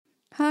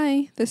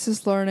Hi, this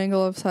is Lauren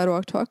Engel of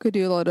Sidewalk Talk. I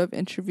do a lot of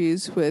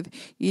interviews with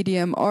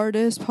EDM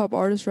artists, pop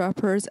artists,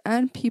 rappers,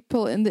 and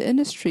people in the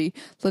industry,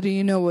 letting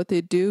you know what they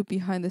do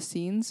behind the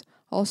scenes.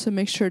 Also,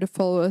 make sure to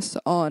follow us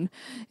on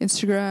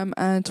Instagram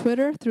and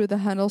Twitter through the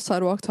handle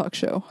Sidewalk Talk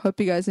Show. Hope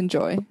you guys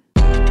enjoy.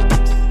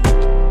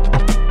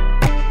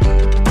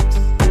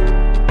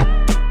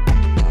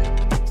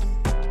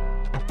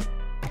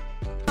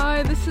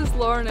 Hi, this is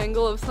Lauren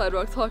Engel of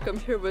Sidewalk Talk. I'm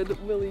here with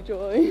Willie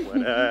Joy.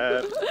 What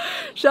up?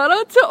 Shout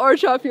out to our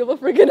chat people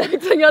for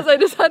connecting us. I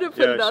just had to put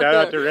it out shout there.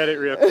 out to Reddit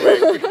real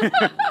quick.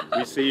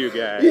 We see you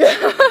guys.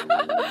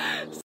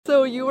 Yeah.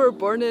 So you were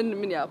born in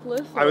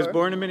Minneapolis? I was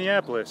born in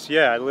Minneapolis.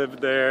 Yeah, I lived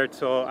there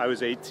till I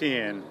was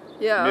 18.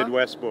 Yeah.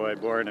 Midwest boy,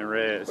 born and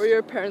raised. Were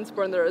your parents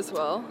born there as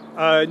well?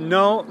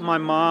 No, my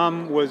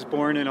mom was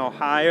born in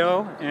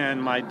Ohio,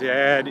 and my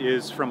dad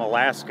is from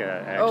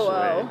Alaska, actually. Oh,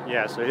 wow.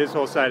 Yeah, so his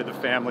whole side of the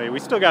family. We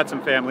still got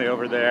some family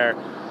over there.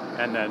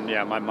 And then,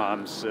 yeah, my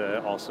mom's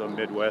also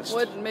Midwest.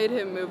 What made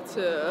him move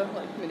to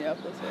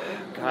Minneapolis?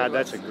 God,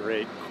 that's a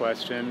great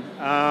question.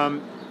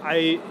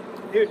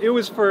 It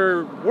was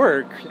for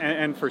work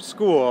and for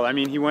school. I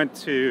mean, he went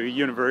to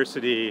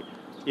university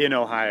in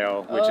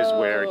Ohio, which is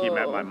where he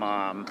met my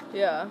mom.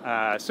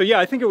 Yeah. So yeah,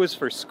 I think it was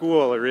for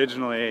school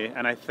originally,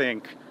 and I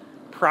think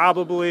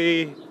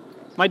probably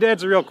my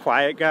dad's a real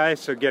quiet guy,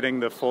 so getting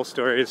the full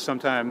story is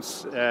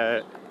sometimes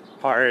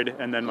hard,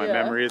 and then my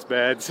memory is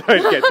bad, so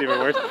it gets even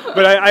worse.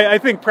 But I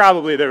think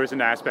probably there was an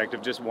aspect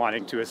of just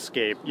wanting to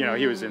escape. You know,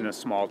 he was in a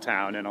small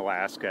town in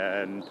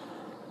Alaska, and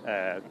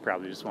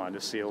probably just wanted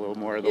to see a little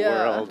more of the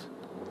world.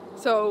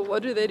 So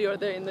what do they do? Are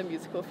they in the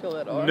musical field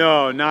at all?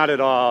 No, not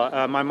at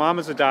all. My mom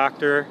is a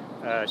doctor.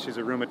 She's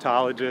a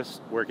rheumatologist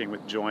working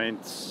with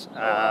joints.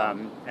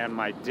 And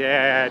my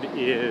dad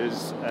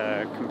is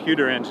a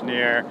computer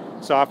engineer,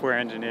 software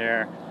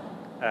engineer,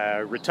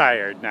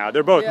 retired now.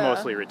 They're both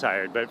mostly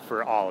retired, but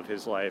for all of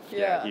his life,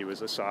 he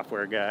was a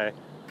software guy.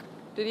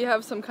 Did he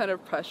have some kind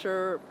of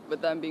pressure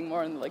with them being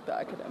more in the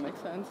academic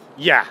sense?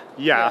 Yeah,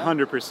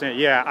 100%.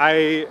 Yeah,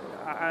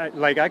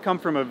 I come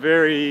from a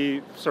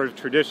very sort of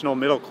traditional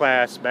middle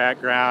class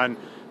background,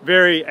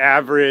 very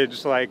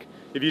average. Like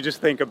if you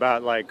just think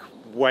about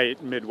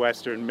white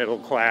Midwestern middle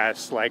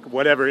class,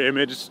 whatever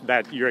image,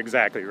 that you're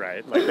exactly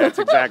right. That's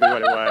exactly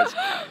what it was.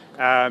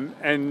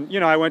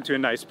 And I went to a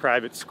nice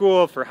private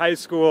school for high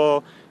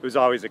school. It was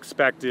always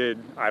expected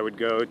I would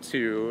go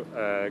to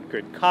a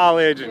good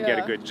college and get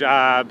a good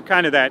job,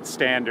 kind of that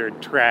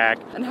standard track.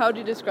 And how do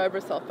you describe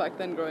yourself back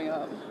then growing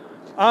up?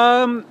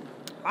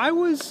 I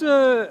was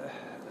a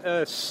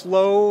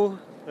slow,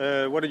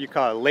 what do you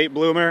call it, late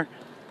bloomer,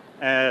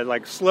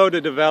 slow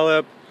to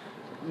develop.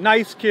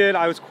 Nice kid.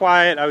 I was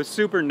quiet. I was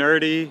super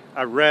nerdy.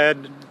 I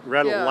read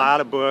a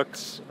lot of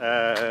books,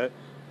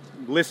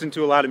 listened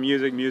to a lot of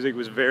music. Music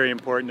was very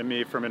important to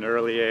me from an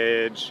early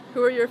age.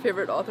 Who were your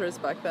favorite authors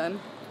back then?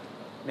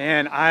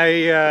 Man,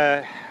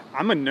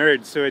 I'm a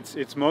nerd, so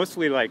it's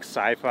mostly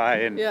sci-fi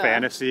and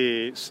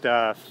fantasy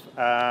stuff.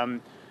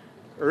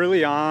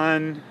 Early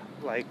on,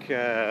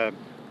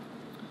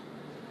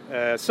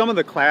 some of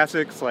the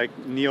classics like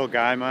Neil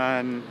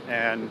Gaiman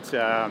and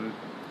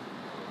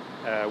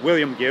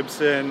William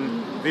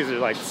Gibson. These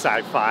are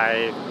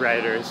sci-fi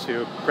writers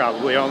who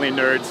probably only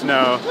nerds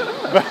know,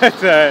 but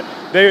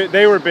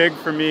they were big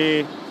for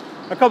me.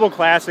 A couple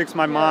classics.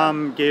 My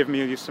mom gave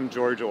me some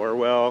George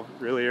Orwell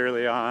really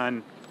early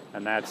on,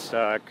 and that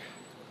stuck.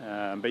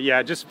 But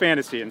yeah, just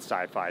fantasy and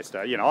sci-fi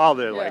stuff. All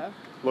the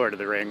Lord of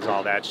the Rings,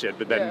 all that shit,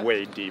 but then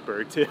way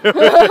deeper too.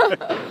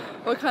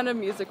 What kind of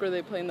music were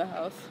they playing in the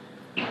house?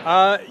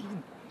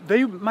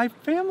 My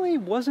family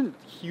wasn't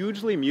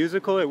hugely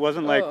musical. It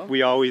wasn't like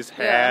we always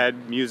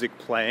had music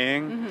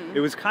playing. Mm-hmm. It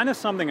was kind of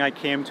something I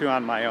came to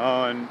on my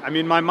own. I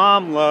mean, my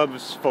mom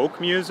loves folk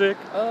music,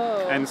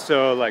 and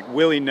so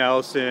Willie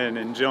Nelson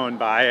and Joan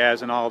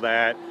Baez and all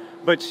that.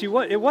 But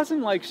it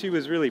wasn't like she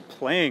was really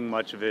playing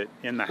much of it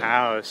in the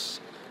house.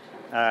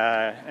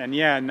 And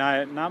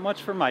not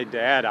much for my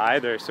dad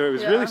either. So it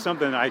was really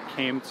something I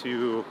came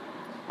to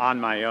on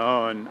my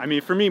own. I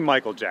mean, for me,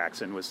 Michael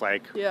Jackson was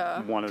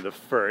one of the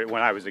first.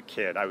 When I was a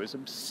kid, I was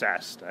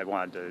obsessed. I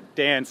wanted to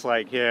dance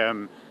like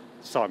him,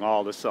 sung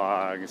all the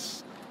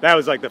songs. That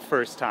was the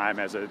first time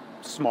as a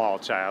small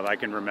child I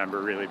can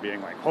remember really being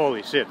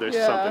holy shit, there's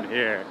something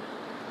here.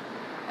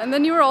 And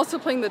then you were also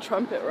playing the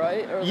trumpet,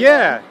 right? Or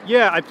yeah,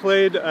 I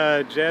played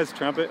jazz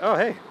trumpet. Oh,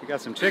 hey, we got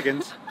some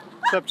chickens.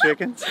 What's up,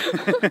 chickens?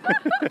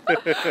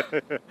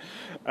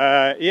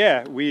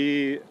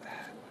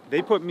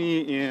 They put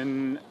me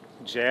in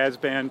jazz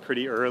band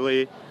pretty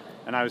early,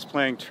 and I was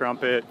playing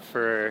trumpet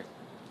for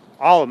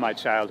all of my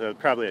childhood,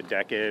 probably a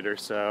decade or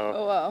so.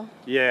 Oh wow.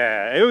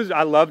 Yeah,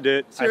 I loved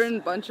it. So you're in a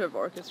bunch of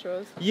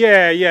orchestras?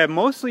 Yeah,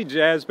 mostly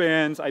jazz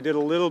bands. I did a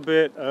little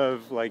bit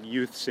of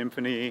youth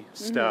symphony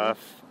stuff.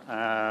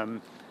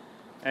 And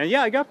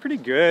I got pretty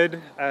good.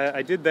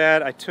 I did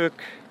that. I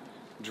took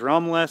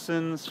drum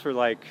lessons for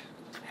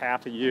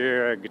half a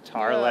year,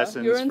 guitar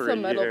lessons you were in for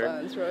some a year. Metal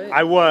bands, right?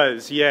 I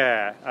was,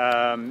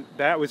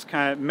 that was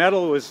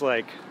metal was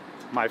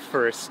my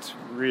first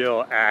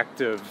real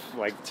act of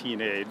like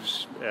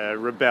teenage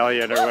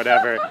rebellion or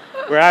whatever,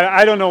 where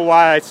I don't know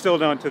why, I still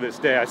don't to this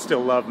day. I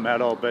still love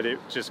metal, but it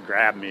just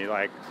grabbed me.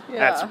 Like,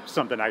 that's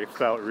something I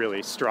felt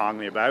really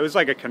strongly about. It was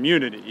like a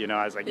community, you know.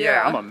 I was like,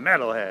 yeah, I'm a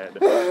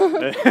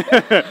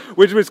metalhead,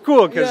 which was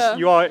cool because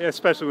you all,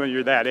 especially when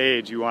you're that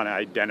age, you want to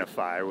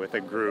identify with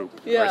a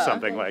group or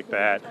something like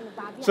that.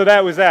 So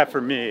that was that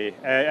for me.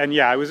 And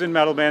yeah, I was in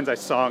metal bands. I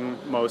sung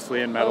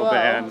mostly in metal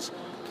bands.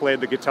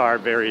 Played the guitar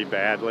very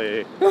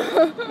badly.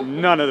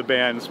 None of the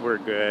bands were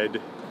good.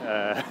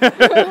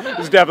 It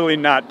was definitely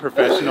not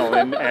professional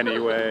in any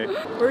way.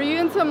 Were you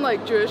in some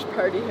like Jewish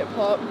party hip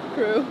hop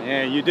crew?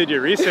 Yeah, you did your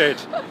research.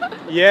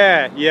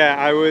 Yeah,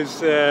 I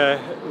was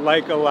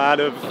like a lot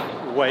of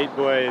white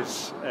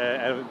boys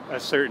at a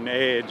certain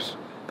age.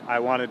 I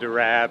wanted to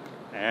rap,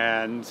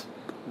 and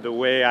the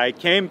way I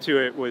came to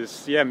it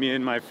was, me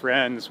and my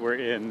friends were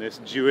in this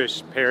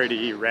Jewish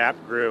parody rap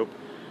group.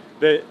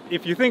 That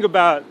if you think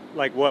about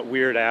like what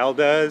Weird Al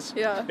does,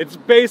 it's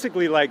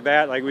basically like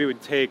that. Like we would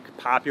take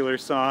popular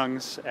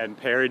songs and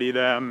parody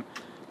them,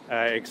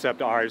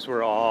 except ours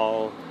were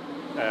all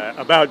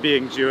about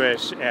being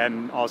Jewish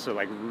and also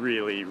like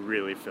really,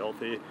 really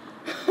filthy.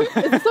 Is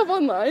this stuff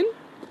online?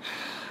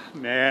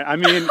 Man, I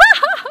mean,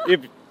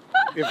 if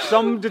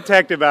some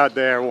detective out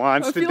there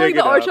wants to dig it up. I feel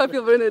like the art shop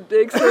people are in a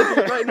dig so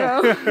deep right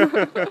now.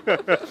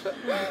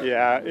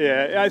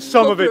 Yeah.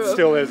 Some of it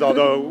still is,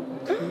 although,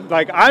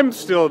 like, I'm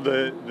still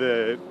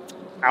the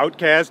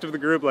outcast of the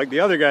group. Like, the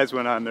other guys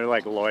went on, they're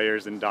like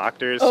lawyers and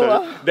doctors,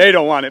 so they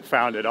don't want it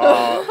found at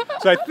all.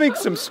 So I think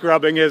some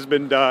scrubbing has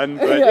been done,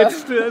 but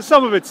it's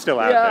some of it's still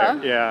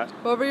out there. Yeah.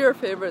 What were your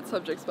favorite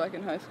subjects back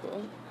in high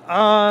school?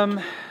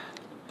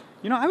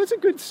 You know, I was a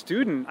good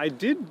student. I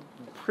did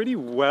pretty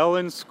well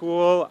in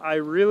school.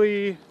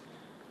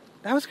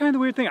 That was kind of the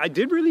weird thing. I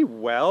did really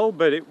well,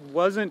 but it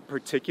wasn't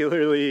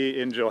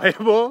particularly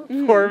enjoyable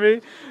for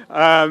me.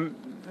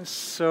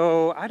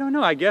 So I don't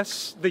know, I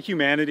guess the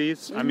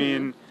humanities, I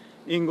mean,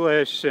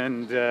 English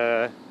and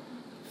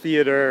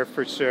theater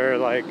for sure.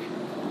 Like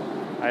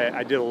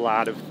I did a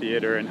lot of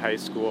theater in high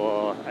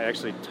school. I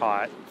actually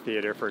taught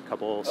theater for a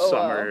couple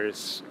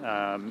summers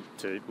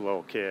to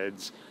little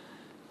kids.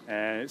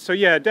 And so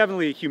yeah,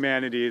 definitely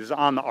humanities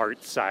on the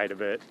art side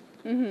of it.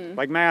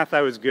 Like math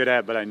I was good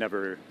at, but I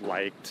never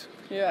liked.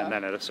 And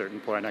then at a certain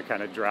point I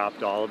kind of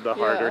dropped all of the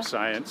harder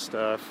science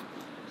stuff.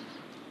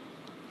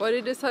 Why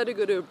did you decide to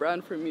go to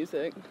Brown for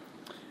music?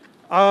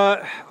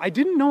 I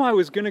didn't know I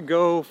was going to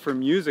go for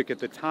music at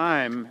the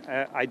time.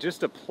 I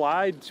just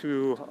applied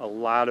to a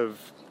lot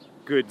of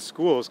good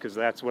schools because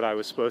that's what I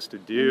was supposed to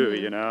do,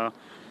 you know?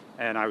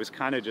 And I was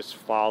kind of just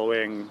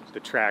following the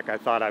track I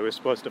thought I was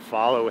supposed to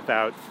follow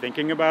without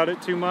thinking about it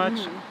too much.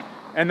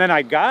 And then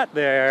I got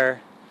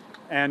there,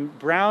 and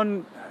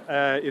Brown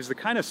is the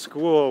kind of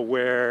school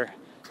where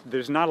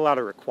there's not a lot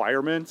of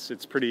requirements.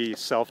 It's pretty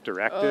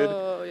self-directed.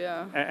 Oh,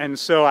 yeah. And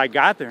so I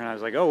got there and I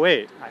was like, oh,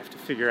 wait, I have to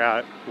figure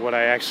out what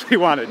I actually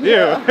want to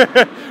do,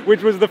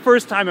 which was the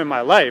first time in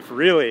my life,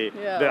 really,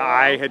 that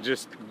I had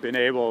just been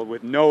able,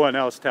 with no one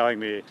else telling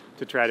me,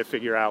 to try to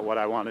figure out what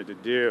I wanted to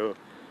do.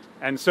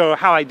 And so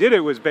how I did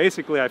it was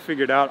basically I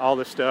figured out all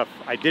the stuff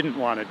I didn't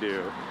want to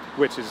do,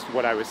 which is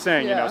what I was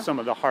saying, you know, some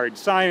of the hard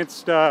science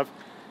stuff.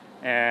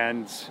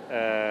 And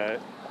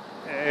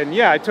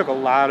yeah, I took a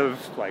lot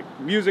of like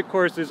music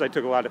courses. I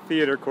took a lot of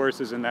theater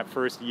courses in that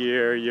first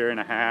year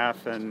and a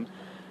half. And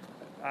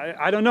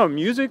I don't know,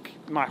 music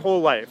my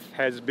whole life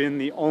has been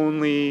the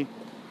only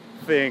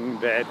thing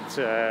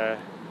that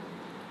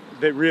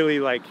that really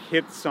like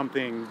hit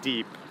something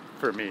deep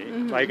for me.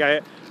 Like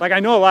I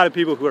know a lot of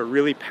people who are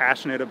really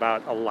passionate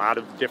about a lot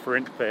of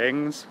different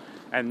things,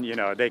 and you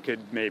know, they could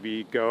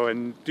maybe go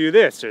and do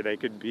this, or they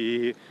could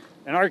be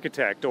an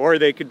architect, or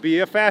they could be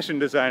a fashion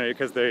designer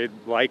because they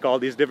like all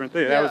these different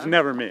things. That was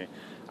never me.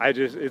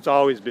 It's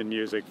always been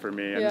music for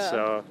me. And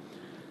so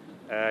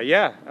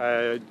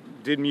I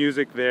did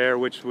music there,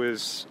 which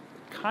was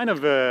kind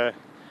of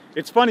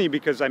it's funny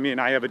because I mean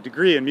I have a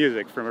degree in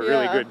music from a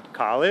really good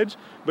college,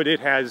 but it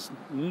has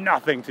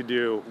nothing to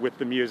do with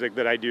the music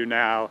that I do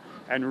now,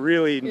 and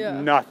really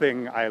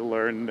nothing I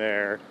learned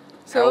there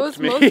helped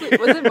me.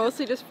 Was it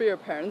mostly just for your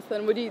parents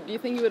then? Do you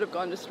think you would have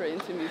gone just straight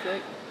into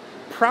music?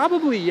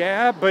 Probably,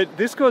 yeah, but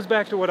this goes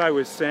back to what I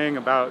was saying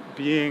about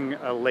being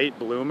a late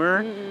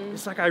bloomer.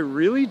 It's like I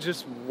really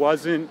just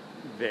wasn't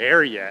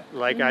there yet.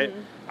 Like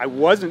I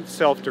wasn't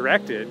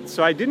self-directed,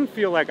 so I didn't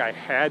feel like I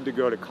had to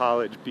go to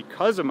college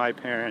because of my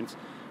parents.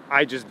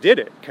 I just did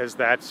it because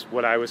that's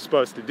what I was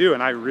supposed to do,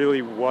 and I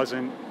really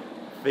wasn't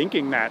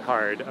thinking that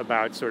hard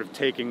about sort of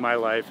taking my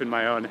life in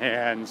my own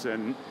hands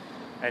and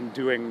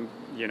doing,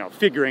 you know,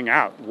 figuring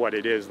out what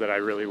it is that I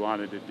really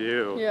wanted to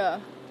do.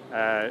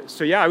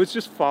 So I was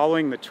just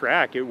following the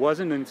track. It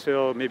wasn't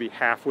until maybe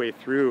halfway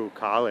through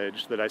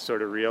college that I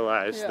sort of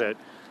realized that,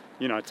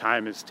 you know,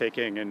 time is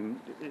ticking, and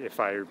if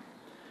I,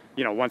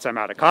 you know, once I'm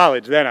out of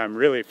college, then I'm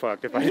really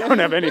fucked if I don't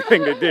have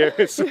anything to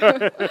do. So.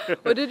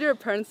 What did your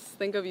parents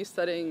think of you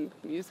studying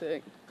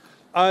music?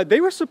 They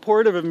were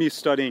supportive of me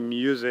studying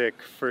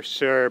music for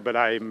sure, but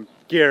I'm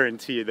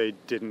guarantee they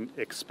didn't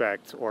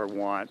expect or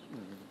want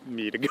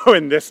me to go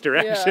in this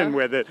direction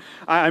with it.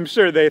 I'm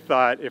sure they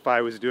thought if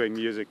I was doing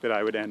music that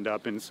I would end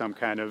up in some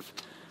kind of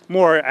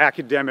more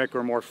academic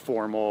or more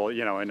formal,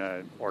 you know, in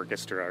an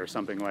orchestra or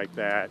something like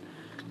that.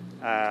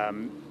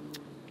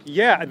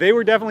 Yeah, they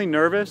were definitely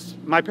nervous.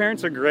 My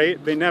parents are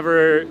great. They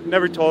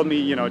never told me,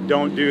 you know,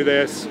 don't do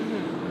this.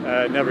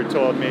 Never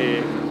told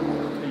me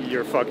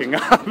you're fucking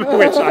up,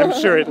 which I'm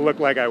sure it looked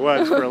like I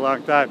was for a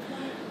long time.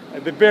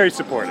 They're very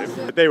supportive,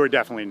 but they were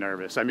definitely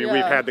nervous. I mean,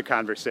 we've had the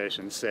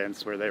conversation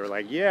since where they were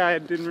like, yeah, I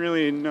didn't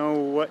really know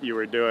what you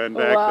were doing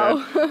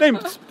back then.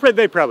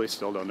 They probably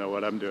still don't know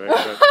what I'm doing,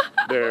 but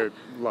they're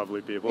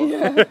lovely people.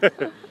 Yeah.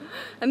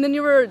 And then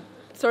you were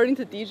starting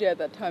to DJ at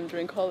that time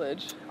during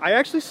college. I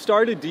actually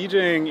started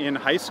DJing in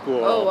high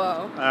school. Oh,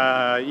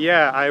 wow.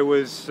 Yeah, I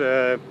was...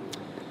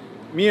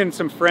 me and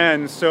some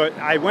friends, so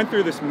I went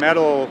through this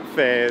metal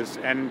phase,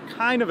 and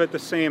kind of at the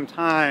same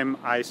time,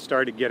 I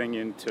started getting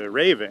into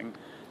raving.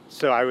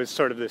 So I was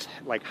sort of this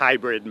like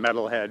hybrid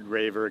metalhead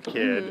raver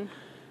kid,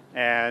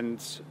 and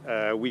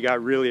we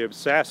got really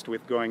obsessed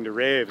with going to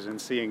raves and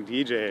seeing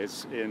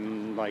DJs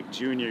in like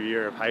junior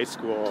year of high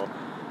school.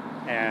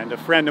 And a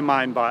friend of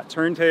mine bought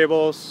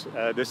turntables.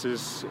 This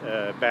is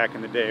back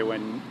in the day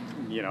when,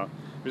 you know,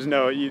 there's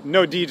no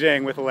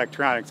DJing with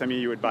electronics. I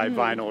mean, you would buy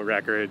vinyl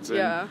records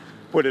and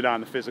put it on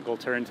the physical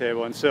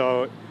turntable. And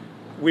so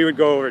we would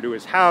go over to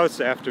his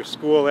house after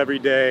school every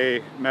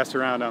day, mess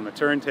around on the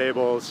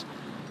turntables.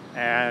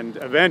 And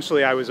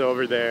eventually I was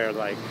over there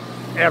like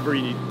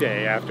every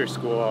day after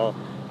school.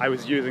 I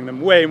was using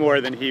them way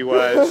more than he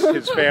was.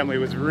 His family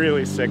was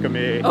really sick of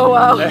me. Oh,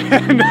 wow.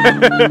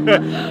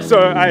 And so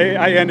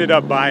I ended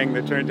up buying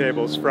the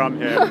turntables from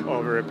him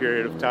over a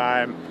period of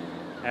time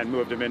and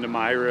moved them into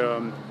my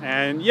room.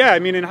 And yeah, I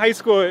mean, in high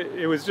school,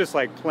 it was just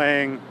like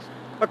playing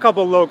a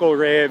couple local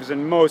raves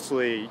and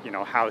mostly, you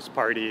know, house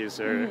parties,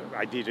 or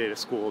I DJ'd a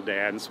school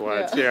dance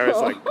once. Yeah, it was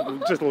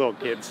like just little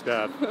kid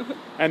stuff.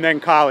 And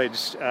then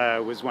college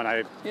was when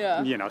I,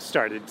 you know,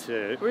 started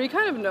to... Were you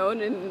kind of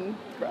known in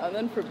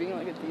Brandon for being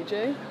like a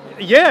DJ?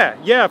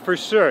 Yeah, for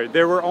sure.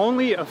 There were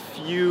only a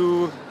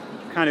few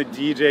kind of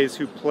DJs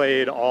who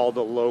played all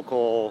the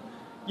local,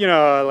 you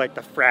know, like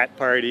the frat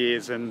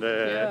parties and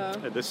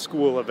the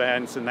school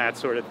events and that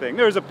sort of thing.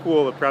 There was a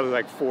pool of probably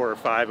like 4 or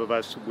 5 of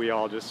us. We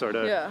all just sort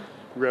of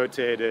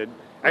rotated.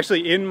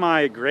 Actually, in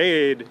my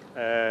grade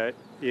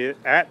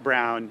at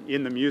Brown,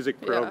 in the music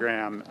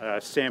program,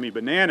 Sammy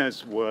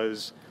Bananas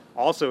was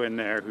also in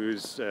there,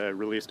 who's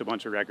released a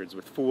bunch of records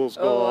with Fool's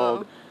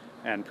Gold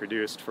and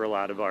produced for a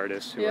lot of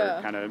artists who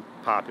are kind of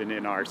popping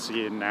in our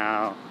scene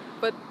now.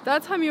 But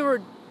that time you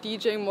were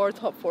DJing more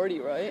top 40,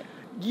 right?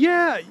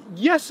 Yeah,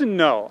 yes and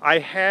no. I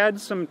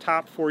had some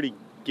top 40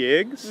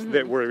 gigs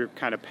that were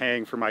kind of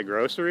paying for my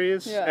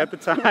groceries at the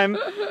time.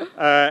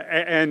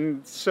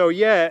 And so,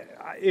 yeah,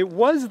 it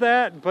was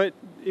that, but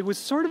it was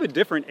sort of a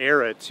different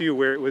era, too,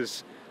 where it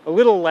was a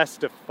little less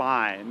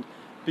defined,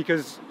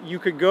 because you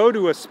could go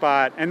to a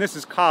spot, and this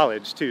is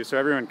college, too, so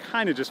everyone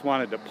kind of just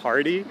wanted to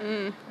party.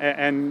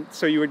 And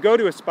so you would go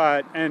to a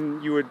spot,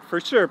 and you would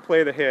for sure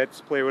play the hits,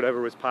 play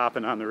whatever was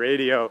popping on the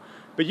radio,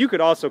 but you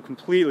could also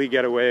completely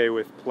get away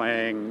with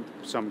playing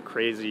some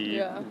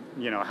crazy,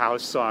 you know,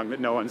 house song that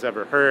no one's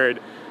ever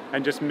heard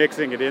and just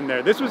mixing it in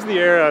there. This was the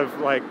era of,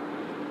 like,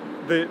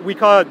 we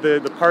call it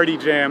the party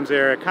jams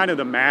era, kind of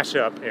the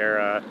mashup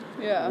era,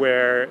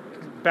 where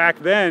back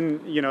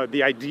then, you know,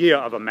 the idea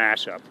of a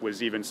mashup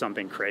was even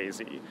something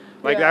crazy.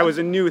 Like, that was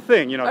a new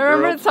thing, you know. I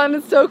remember it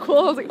sounded so cool.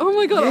 I was like, oh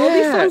my god, all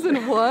these songs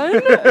in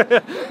one?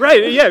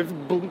 Right, yeah,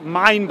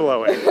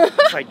 mind-blowing.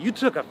 It's like, you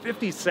took a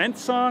 50 Cent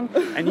song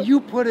and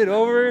you put it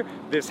over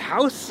this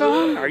house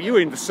song? Are you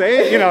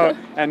insane? You know,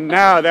 and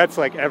now that's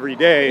like every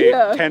day,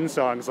 10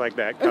 songs like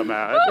that come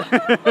out.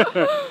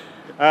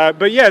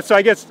 But yeah, so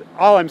I guess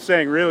all I'm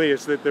saying really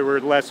is that there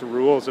were less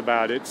rules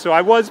about it. So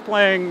I was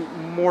playing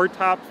more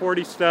top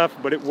 40 stuff,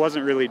 but it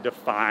wasn't really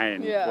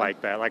defined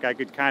like that. Like, I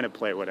could kind of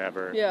play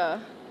whatever. Yeah.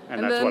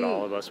 And that's what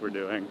all of us were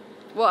doing.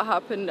 What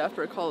happened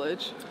after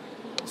college?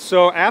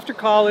 So after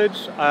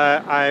college,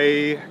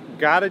 I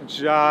got a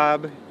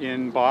job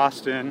in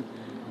Boston.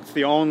 It's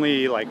the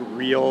only, like,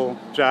 real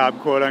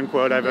job, quote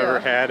unquote, I've ever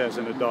had as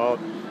an adult.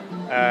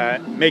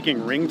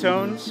 Making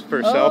ringtones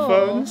for cell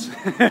phones.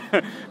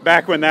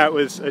 Back when that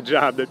was a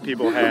job that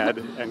people had.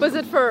 And was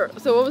it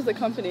so what was the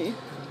company?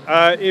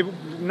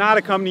 Not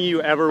a company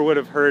you ever would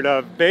have heard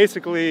of.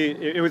 Basically,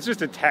 it was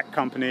just a tech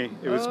company.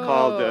 It was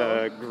called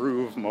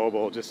Groove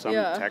Mobile, just some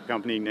tech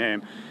company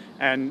name.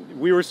 And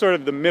we were sort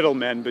of the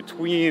middlemen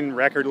between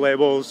record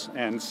labels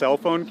and cell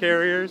phone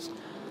carriers.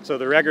 So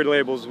the record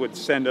labels would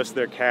send us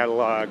their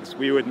catalogs.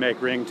 We would make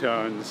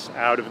ringtones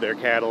out of their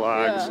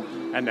catalogs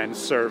and then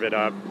serve it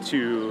up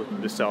to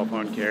the cell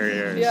phone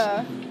carriers.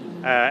 Yeah.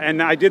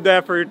 And I did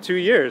that for 2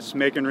 years,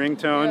 making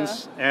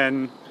ringtones,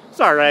 and it's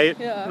all right.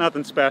 Yeah.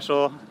 Nothing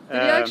special.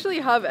 Did you actually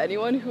have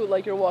anyone who,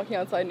 like, you're walking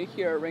outside and you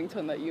hear a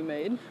ringtone that you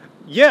made?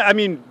 Yeah, I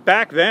mean,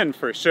 back then,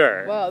 for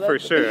sure. Wow, for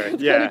sure.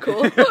 That's yeah.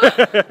 Cool.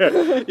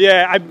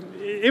 Yeah,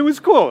 it was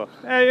cool.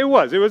 It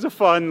was a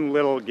fun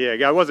little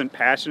gig. I wasn't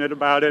passionate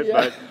about it,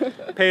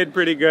 but paid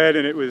pretty good,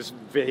 and it was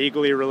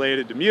vaguely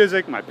related to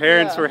music. My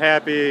parents were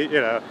happy.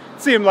 You know,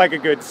 it seemed like a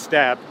good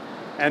step.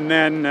 And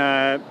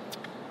then,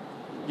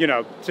 you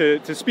know,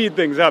 to speed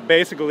things up,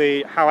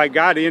 basically how I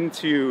got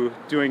into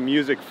doing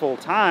music full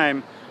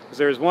time was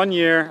there was one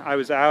year I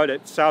was out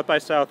at South by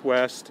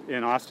Southwest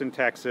in Austin,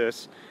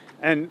 Texas,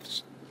 and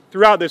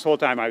throughout this whole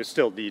time I was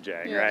still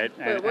DJing, right?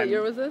 Wait, what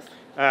year was this?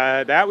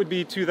 That would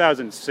be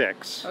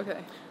 2006. Okay.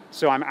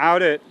 So I'm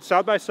out at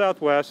South by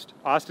Southwest,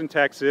 Austin,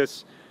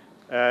 Texas.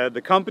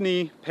 The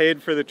company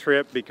paid for the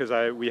trip because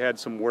we had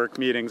some work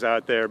meetings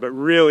out there, but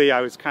really I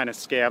was kind of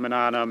scamming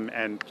on them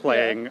and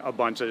playing a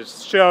bunch of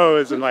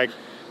shows and like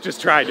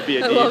just tried to be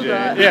a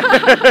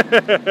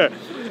DJ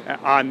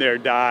on their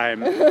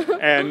dime.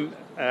 And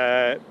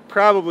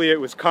probably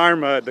it was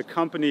karma. The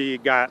company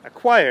got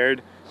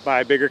acquired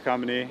by a bigger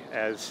company,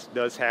 as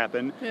does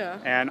happen,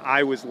 and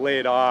I was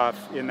laid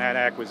off in that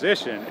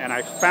acquisition. And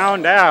I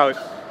found out,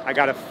 I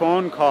got a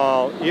phone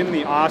call in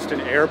the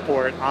Austin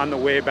airport on the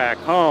way back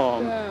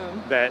home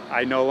that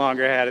I no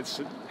longer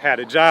had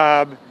a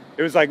job.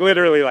 It was like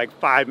literally like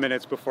 5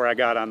 minutes before I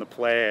got on the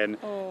plane,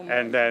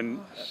 and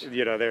then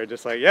you know they were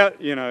just like, yeah,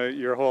 you know,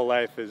 your whole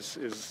life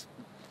is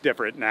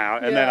different now.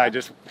 And then I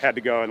just had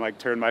to go and like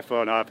turn my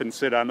phone off and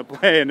sit on the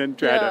plane and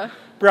try to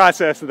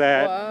process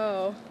that.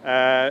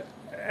 Wow.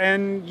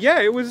 And yeah,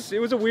 it was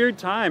a weird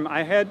time.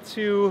 I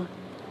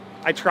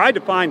tried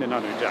to find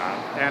another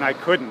job and I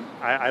couldn't.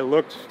 I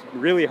looked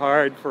really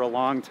hard for a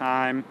long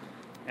time,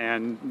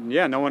 and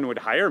yeah, no one would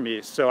hire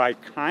me. So I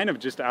kind of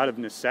just out of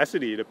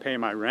necessity to pay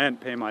my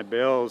rent, pay my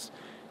bills,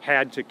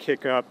 had to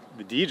kick up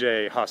the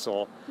DJ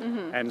hustle.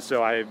 And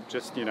so I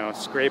just, you know,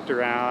 scraped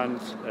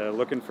around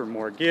looking for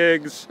more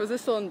gigs. Was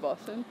this still in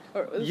Boston?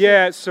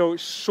 So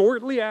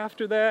shortly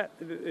after that,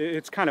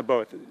 it's kind of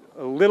both.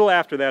 A little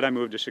after that, I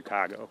moved to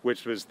Chicago,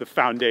 which was the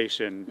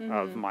foundation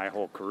of my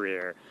whole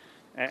career.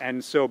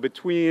 And so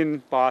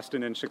between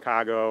Boston and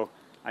Chicago,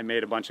 I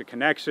made a bunch of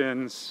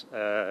connections,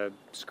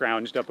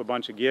 scrounged up a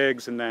bunch of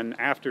gigs, and then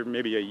after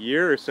maybe a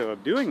year or so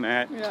of doing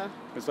that,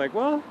 it's like,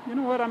 well, you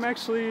know what,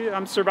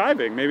 I'm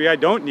surviving. Maybe I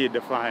don't need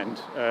to find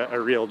a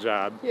real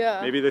job.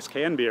 Maybe this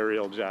can be a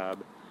real job.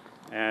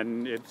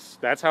 And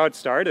that's how it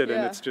started,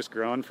 and it's just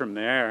grown from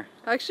there.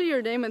 Actually,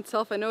 your name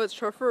itself, I know it's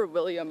short for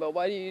William, but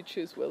why do you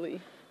choose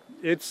Willie?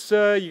 It's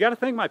you got to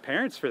thank my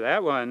parents for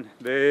that one.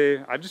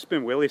 I've just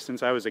been Willie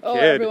since I was a kid. Oh,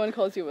 everyone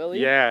calls you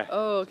Willie? Yeah.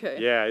 Oh, okay.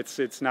 Yeah,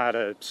 it's not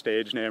a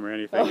stage name or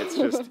anything. It's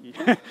just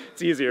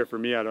it's easier for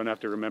me. I don't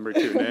have to remember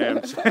two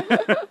names.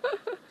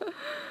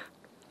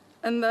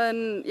 And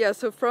then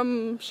so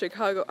from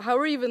Chicago, how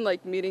were you even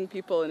like meeting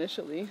people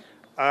initially?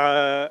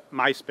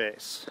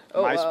 MySpace.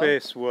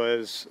 MySpace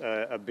was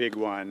a big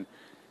one.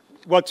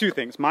 Well, two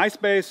things.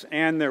 MySpace,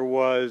 and there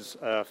was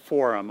a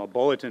forum, a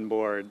bulletin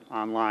board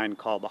online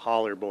called the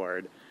Holler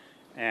Board.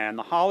 And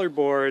the Holler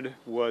Board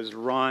was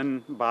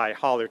run by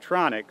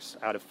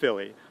Hollertronics out of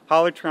Philly.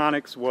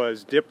 Hollertronics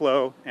was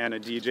Diplo and a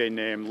DJ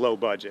named Low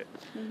Budget.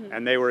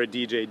 And they were a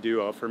DJ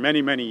duo for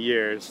many, many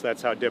years.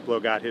 That's how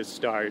Diplo got his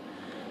start.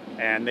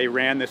 And they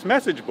ran this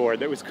message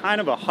board that was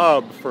kind of a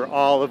hub for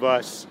all of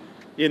us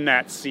in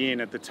that scene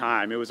at the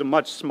time. It was a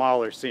much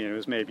smaller scene. It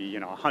was maybe,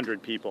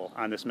 100 people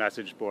on this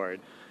message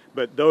board.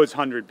 But those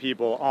 100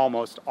 people,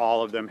 almost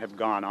all of them have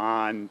gone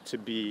on to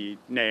be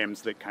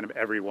names that kind of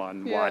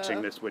everyone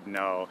watching this would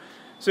know.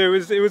 So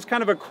it was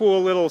kind of a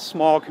cool little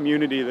small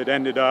community that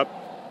ended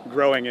up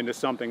growing into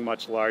something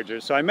much larger.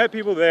 So I met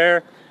people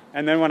there,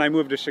 and then when I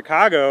moved to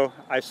Chicago,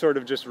 I sort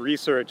of just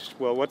researched,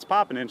 well, what's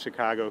popping in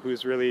Chicago?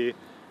 Who's really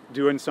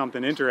doing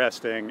something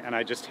interesting? And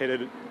I just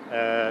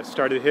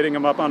started hitting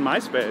them up on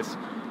MySpace.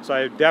 So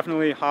I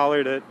definitely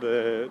hollered at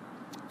the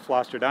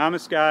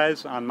Flosstradamus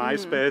guys on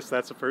MySpace.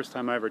 That's the first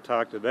time I ever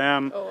talked to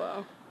them.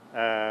 Oh,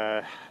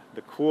 wow.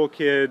 The Cool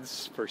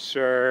Kids, for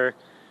sure.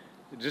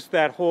 Just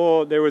that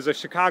there was a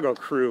Chicago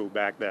crew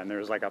back then. There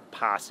was like a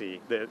posse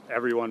that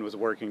everyone was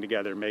working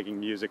together, making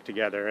music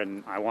together,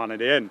 and I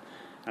wanted in.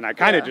 And I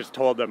kind of just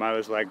told them, I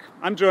was like,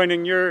 I'm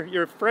joining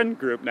your friend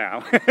group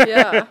now.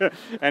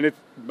 And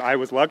I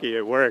was lucky,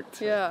 it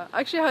worked. Yeah.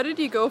 Actually, how did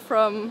you go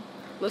from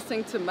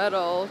listening to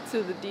metal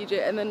to the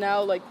DJ, and then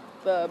now like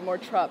the more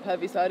trap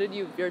heavy? So how did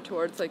you veer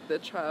towards like the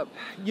trap?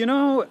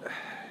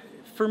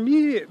 For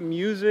me,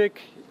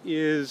 music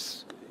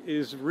is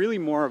really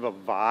more of a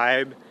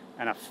vibe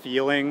and a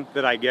feeling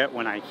that I get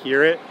when I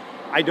hear it.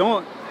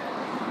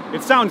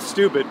 It sounds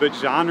stupid, but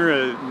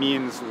genre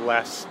means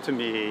less to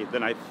me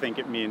than I think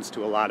it means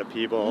to a lot of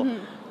people.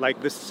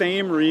 Like the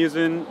same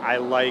reason I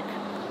like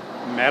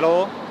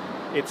metal,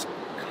 it's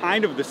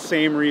kind of the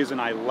same reason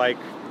I like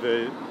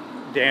the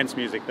dance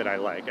music that I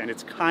like, and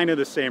it's kind of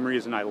the same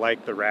reason I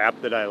like the rap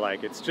that I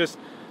like. It's just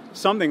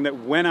something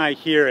that when I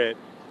hear it,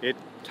 it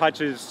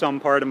touches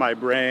some part of my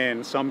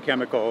brain, some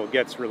chemical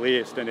gets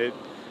released, and it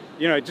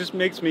just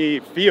makes me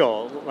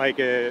feel like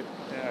a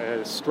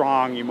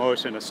strong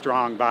emotion, a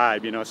strong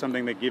vibe,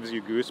 something that gives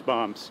you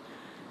goosebumps.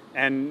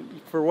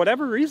 And for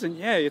whatever reason,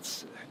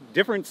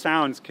 different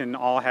sounds can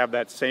all have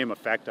that same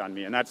effect on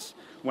me. And that's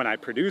when I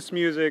produce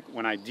music,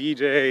 when I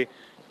DJ,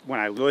 when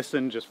I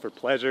listen just for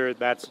pleasure,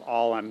 that's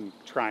all I'm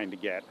trying to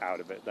get out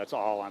of it. That's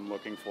all I'm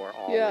looking for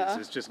always,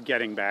 is just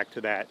getting back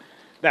to that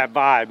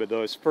vibe of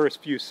those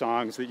first few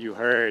songs that you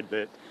heard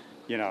that,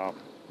 you know,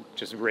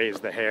 just raise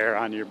the hair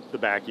on the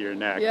back of your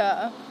neck.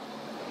 Yeah.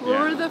 What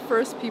were the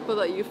first people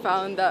that you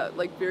found that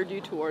like veered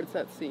you towards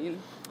that scene?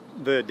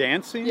 The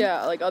dance scene?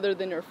 Yeah, like other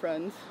than your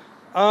friends.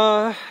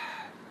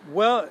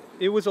 Well,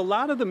 it was a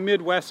lot of the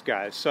Midwest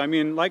guys. So, I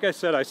mean, like I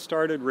said, I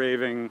started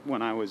raving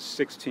when I was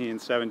 16,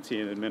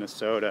 17 in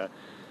Minnesota.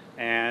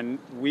 And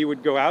we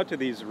would go out to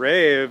these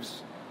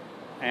raves,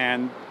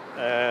 and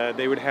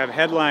they would have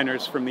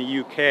headliners from the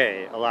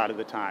UK a lot of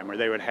the time, or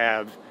they would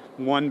have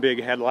one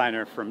big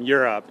headliner from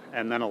Europe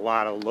and then a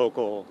lot of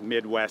local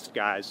Midwest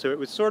guys. So it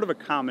was sort of a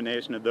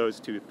combination of those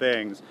two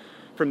things.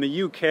 From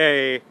the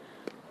UK,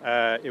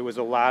 it was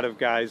a lot of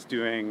guys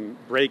doing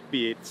break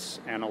beats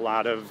and a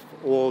lot of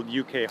old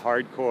UK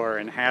hardcore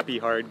and happy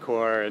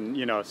hardcore and,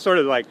 you know, sort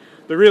of like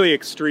the really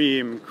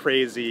extreme,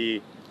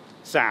 crazy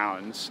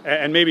sounds.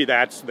 And maybe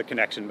that's the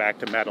connection back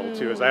to metal,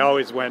 too, is I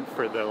always went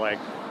for the, like,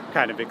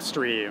 kind of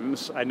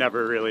extremes. I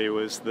never really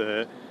was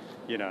the,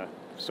 you know,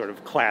 sort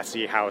of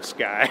classy house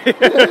guy.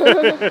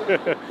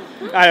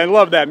 I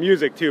love that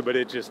music, too, but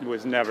it just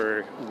was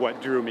never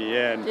what drew me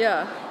in.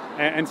 Yeah.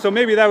 And so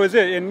maybe that was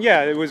it. And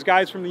yeah, it was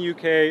guys from the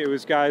UK, it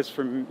was guys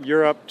from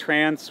Europe.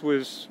 Trance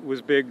was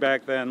big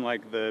back then,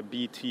 like the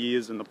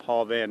BTs and the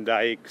Paul Van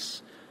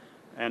Dykes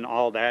and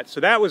all that. So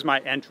that was my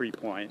entry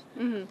point.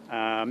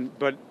 Mm-hmm.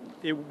 But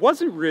it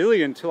wasn't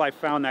really until I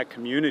found that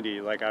community,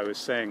 like I was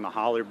saying, the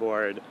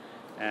Hollerboard,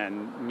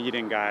 and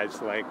meeting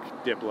guys like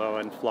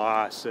Diplo and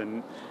Floss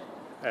and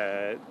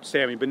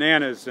Sammy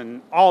Bananas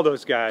and all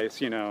those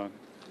guys, you know,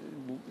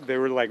 they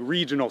were like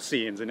regional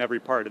scenes in every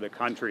part of the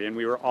country, and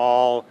we were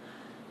all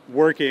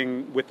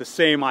working with the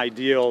same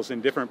ideals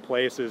in different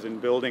places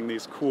and building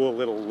these cool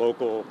little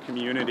local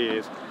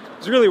communities. It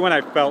was really when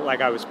I felt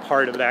like I was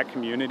part of that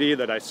community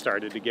that I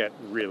started to get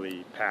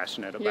really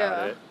passionate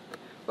about it.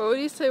 What would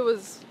you say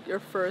was your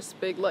first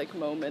big like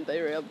moment that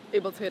you were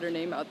able to get her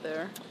name out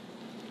there?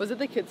 Was it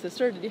the Kid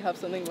Sister, or did you have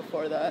something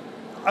before that?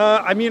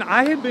 I mean,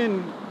 I had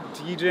been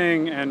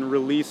DJing and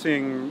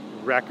releasing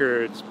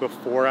records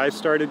before I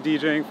started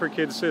DJing for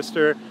Kid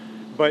Sister,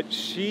 but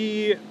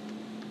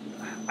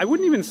I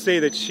wouldn't even say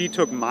that she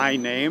took my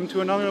name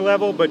to another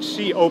level, but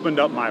she opened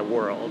up my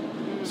world.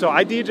 So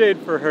I DJ'd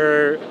for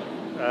her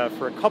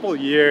for a couple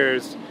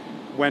years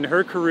when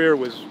her career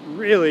was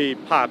really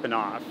popping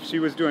off. She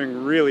was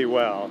doing really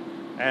well.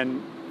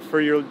 And for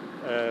your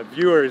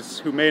viewers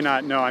who may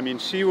not know, I mean,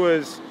 she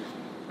was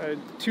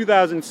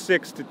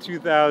 2006 to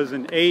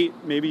 2008,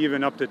 maybe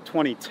even up to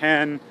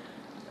 2010,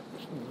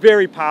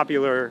 very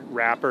popular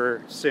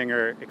rapper,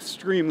 singer,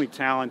 extremely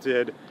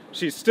talented.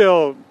 She's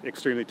still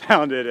extremely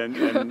talented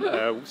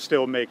and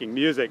still making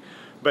music.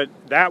 But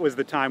that was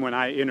the time when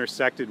I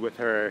intersected with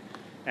her,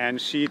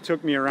 and she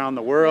took me around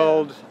the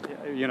world.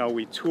 You know,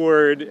 we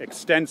toured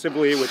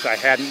extensively, which I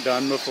hadn't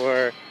done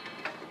before.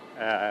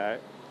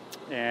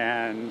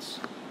 And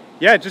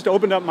yeah, it just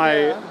opened up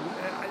my...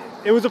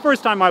 It was the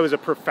first time I was a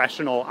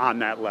professional on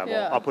that level,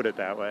 I'll put it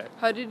that way.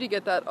 How did you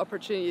get that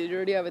opportunity? Did you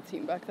already have a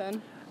team back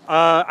then?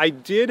 I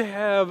did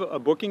have a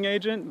booking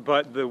agent,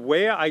 but the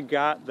way I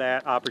got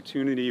that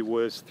opportunity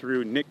was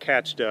through Nick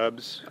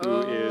Catchdubs,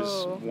 who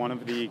is one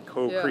of the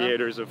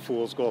co-creators of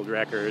Fool's Gold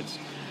Records.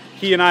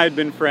 He and I had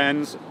been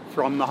friends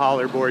from the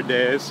Hollerboard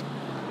days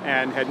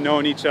and had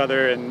known each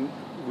other, and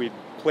we'd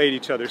played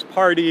each other's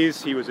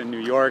parties. He was in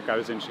New York, I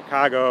was in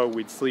Chicago.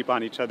 We'd sleep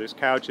on each other's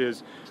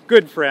couches.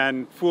 Good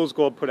friend. Fool's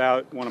Gold put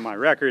out one of my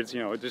records, you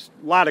know, just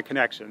a lot of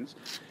connections.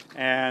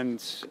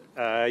 And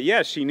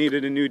she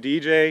needed a new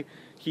DJ.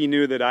 He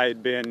knew that I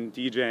had been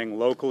DJing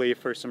locally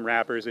for some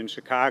rappers in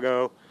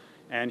Chicago,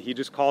 and he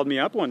just called me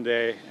up one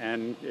day,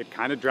 and it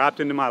kind of dropped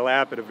into my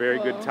lap at a very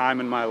good time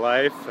in my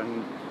life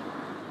and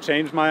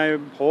changed my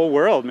whole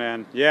world,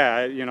 man.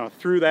 Yeah, you know,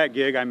 through that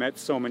gig, I met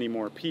so many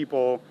more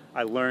people.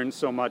 I learned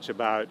so much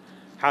about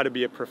how to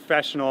be a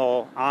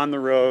professional on the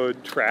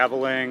road,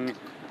 traveling,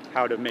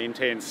 how to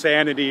maintain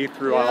sanity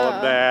through all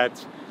of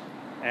that,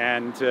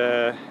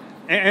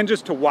 and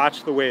just to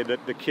watch the way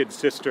that the Kid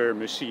Sister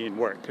machine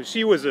worked. Because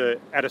she was,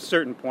 at a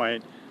certain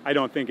point, I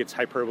don't think it's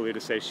hyperbole to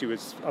say she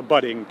was a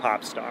budding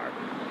pop star.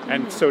 Mm-hmm.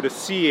 And so to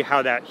see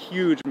how that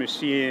huge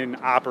machine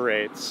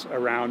operates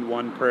around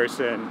one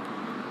person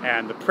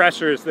and the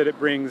pressures that it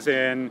brings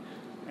in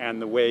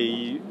and the way,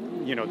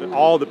 you know,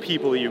 all the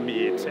people you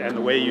meet and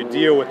the way you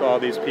deal with all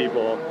these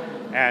people.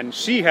 And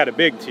she had a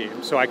big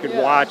team, so I could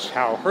watch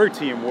how her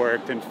team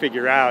worked and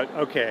figure out,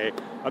 okay,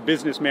 a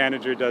business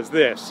manager does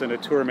this and a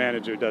tour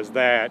manager does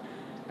that.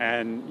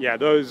 And yeah,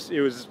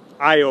 it was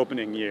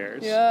eye-opening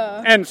years.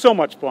 Yeah. And so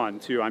much fun,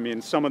 too. I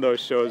mean, some of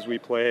those shows we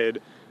played,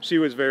 she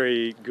was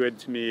very good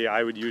to me.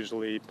 I would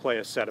usually play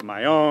a set of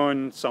my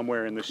own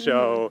somewhere in the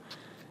show.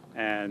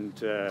 And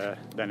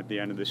then at the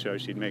end of the show,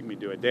 she'd make me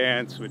do a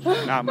dance, which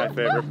was not my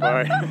favorite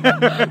part.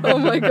 Oh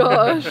my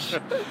gosh.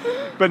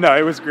 But no,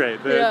 it was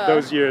great.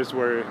 Those years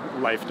were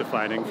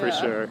life-defining for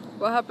sure.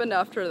 What happened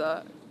after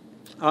that?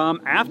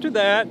 After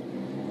that,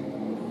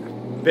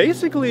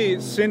 basically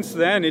since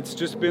then, it's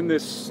just been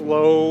this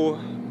slow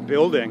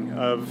building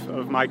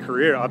of my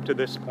career up to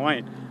this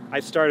point. I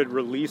started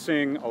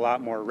releasing a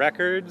lot more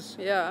records.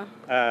 Yeah.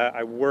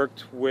 I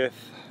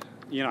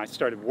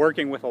started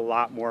working with a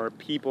lot more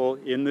people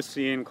in the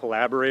scene,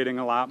 collaborating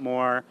a lot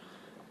more,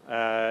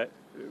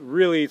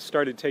 really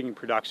started taking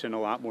production a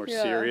lot more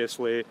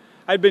seriously.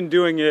 I'd been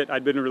doing it,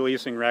 I'd been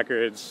releasing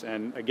records,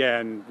 and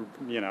again,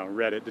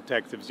 Reddit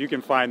detectives, you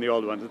can find the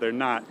old ones, they're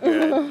not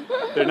good.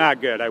 They're not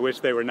good. I wish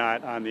they were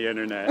not on the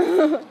internet.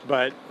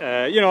 But,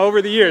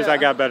 over the years I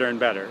got better and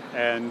better,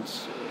 and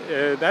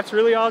that's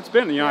really all it's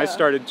been. I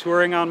started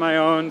touring on my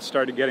own,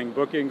 started getting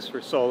bookings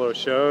for solo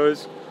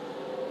shows,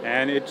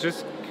 and it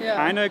just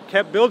kind of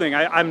kept building.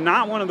 I'm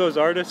not one of those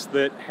artists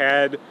that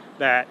had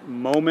that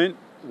moment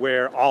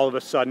where all of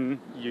a sudden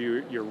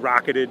you're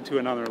rocketed to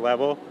another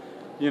level.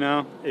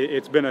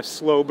 It's been a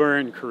slow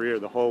burn career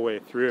the whole way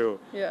through.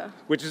 Yeah.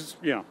 Which is,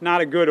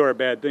 not a good or a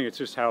bad thing. It's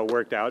just how it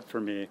worked out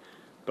for me.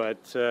 But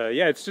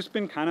it's just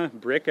been kind of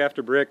brick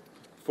after brick,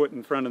 foot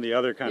in front of the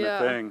other kind of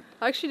thing.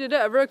 Actually, did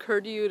it ever occur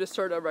to you to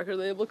start a record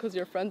label because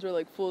your friends were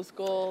like Fool's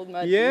Gold,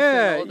 Mad Juice,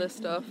 and all this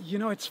stuff?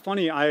 It's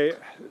funny.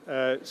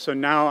 So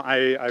now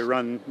I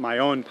run my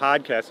own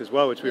podcast as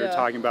well, which we were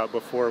talking about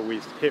before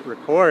we hit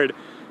record,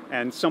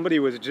 and somebody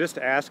was just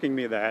asking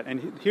me that.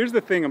 And here's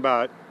the thing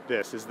about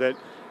this is that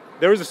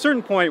there was a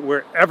certain point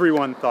where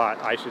everyone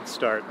thought I should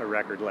start a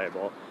record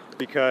label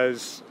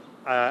because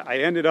I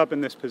ended up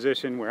in this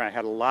position where I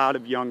had a lot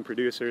of young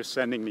producers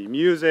sending me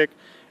music,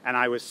 and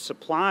I was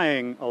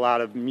supplying a lot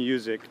of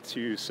music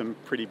to some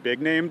pretty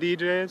big name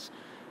DJs,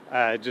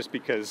 just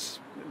because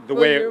the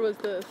way. What year was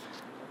this?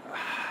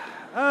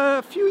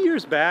 A few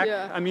years back.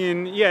 Yeah. I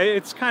mean,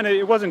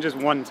 it wasn't just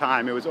one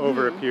time. It was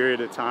over a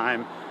period of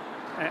time.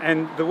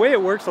 And the way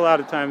it works a lot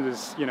of times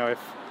is, if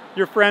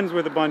you're friends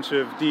with a bunch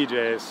of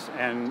DJs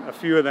and a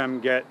few of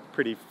them get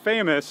pretty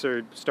famous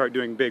or start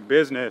doing big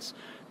business,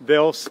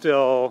 they'll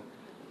still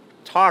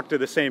talk to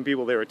the same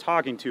people they were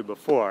talking to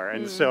before.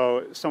 And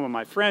so some of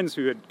my friends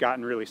who had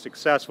gotten really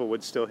successful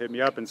would still hit me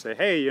up and say,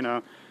 hey,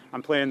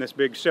 I'm playing this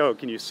big show.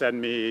 Can you send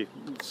me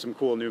some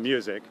cool new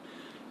music?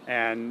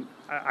 And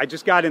I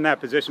just got in that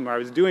position where I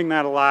was doing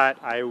that a lot.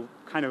 I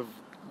kind of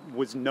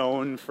was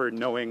known for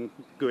knowing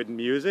good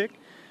music,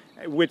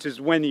 which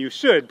is when you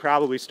should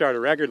probably start a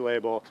record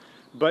label.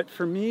 But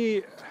for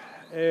me,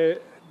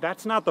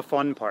 that's not the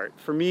fun part.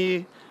 For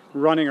me,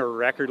 running a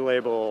record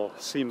label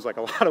seems like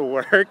a lot of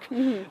work,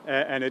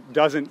 and it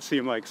doesn't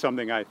seem like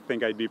something I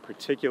think I'd be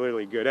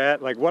particularly good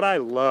at. Like, what I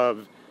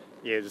love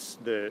is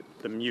the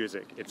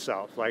music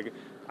itself. Like,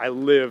 I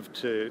live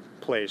to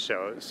play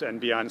shows and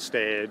be on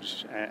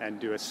stage and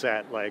do a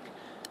set. Like,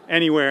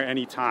 anywhere,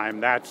 anytime,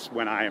 that's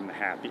when I am the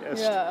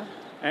happiest. Yeah.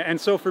 And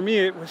so for me,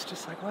 it was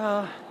just like,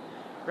 well,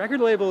 record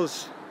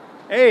labels,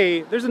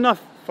 there's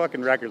enough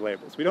fucking record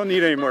labels. We don't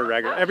need any more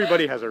record.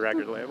 Everybody has a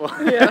record label.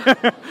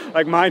 Yeah.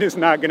 Like, mine is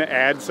not going to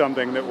add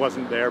something that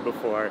wasn't there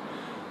before.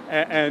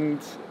 And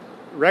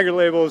record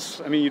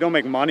labels, I mean, you don't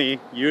make money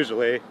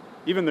usually.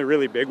 Even the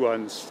really big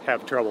ones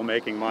have trouble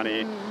making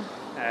money.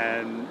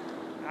 And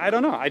I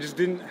don't know. I just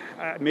didn't.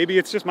 Maybe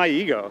it's just my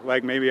ego.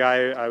 Like, maybe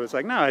I was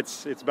like, no,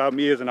 it's about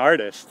me as an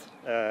artist.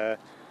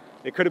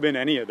 It could have been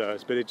any of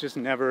those, but it just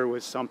never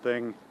was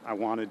something I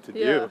wanted to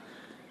do.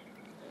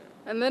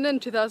 And then in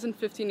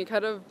 2015, you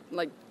kind of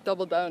like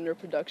doubled down on your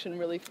production,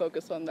 really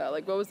focused on that.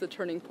 Like, what was the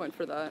turning point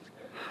for that?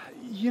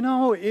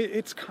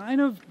 It's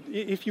kind of,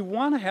 if you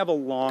want to have a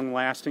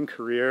long-lasting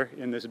career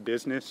in this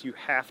business, you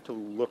have to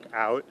look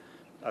out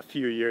a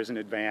few years in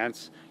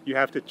advance. You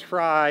have to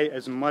try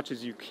as much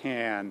as you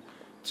can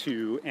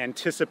to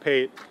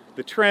anticipate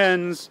the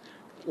trends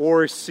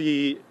or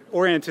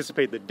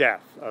anticipate the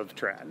death of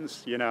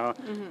trends,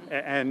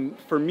 And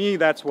for me,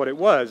 that's what it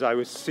was. I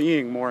was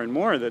seeing more and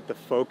more that the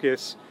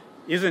focus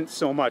isn't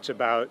so much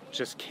about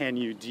just can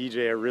you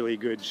DJ a really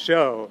good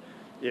show.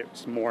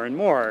 It's more and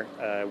more,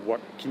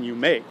 what can you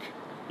make?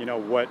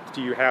 What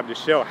do you have to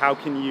show? How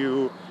can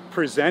you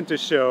present a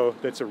show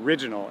that's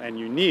original and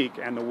unique?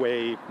 And the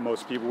way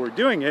most people were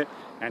doing it,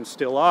 and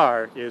still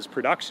are, is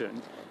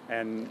production.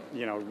 And,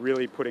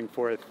 really putting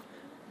forth,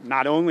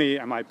 not only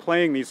am I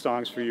playing these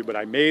songs for you, but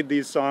I made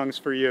these songs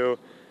for you.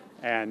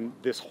 And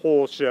this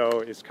whole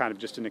show is kind of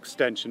just an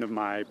extension of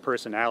my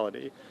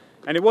personality.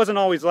 And it wasn't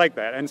always like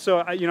that. And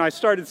so, I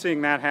started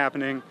seeing that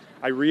happening.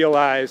 I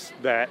realized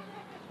that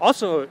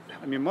also,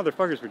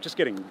 motherfuckers were just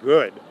getting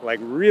good, like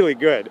really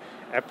good.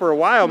 And for a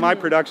while, my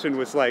production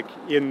was like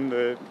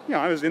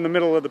I was in the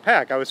middle of the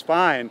pack. I was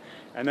fine.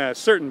 And at a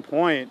certain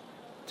point,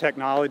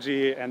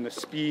 technology and the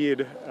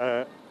speed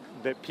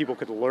that people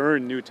could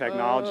learn new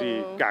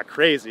technology got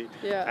crazy.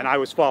 Yeah. And I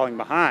was falling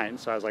behind.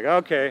 So I was like,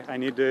 okay, I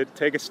need to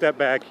take a step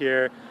back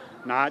here,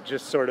 not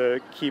just sort of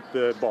keep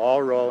the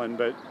ball rolling,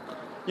 but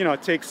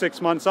take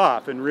 6 months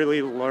off and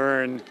really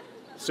learn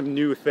some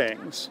new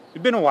things.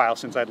 It'd been a while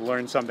since I'd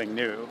learned something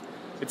new.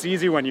 It's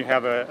easy when you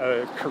have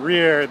a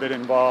career that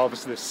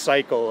involves this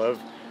cycle of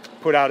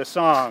put out a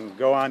song,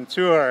 go on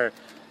tour,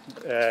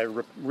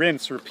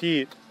 rinse,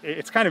 repeat.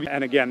 It's kind of,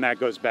 and again, that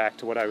goes back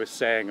to what I was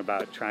saying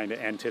about trying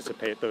to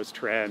anticipate those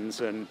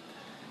trends. And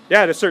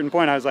yeah, at a certain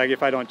point, I was like,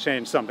 if I don't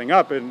change something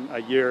up in a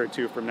year or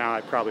two from now,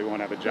 I probably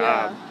won't have a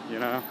job,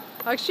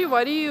 Actually,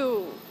 why do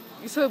you,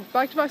 so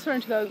Back to Back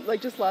started in 2000,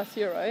 like just last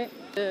year, right?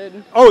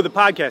 Oh, the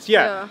podcast,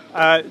 yeah.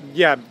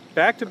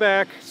 Back to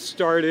Back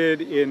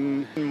started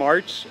in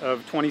March of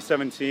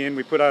 2017.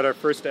 We put out our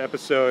first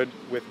episode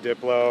with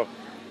Diplo,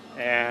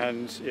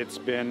 and it's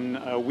been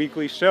a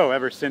weekly show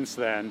ever since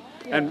then.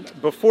 Yeah.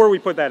 And before we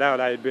put that out,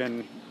 I had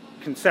been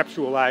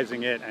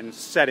conceptualizing it and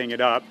setting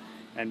it up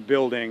and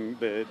building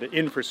the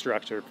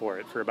infrastructure for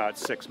it for about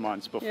 6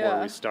 months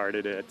before we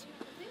started it.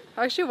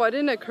 Actually, why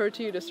didn't it occur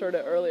to you to start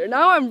it earlier?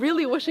 Now I'm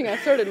really wishing I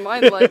started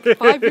mine like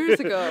 5 years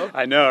ago.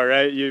 I know,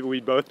 right?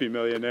 We'd both be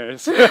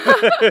millionaires.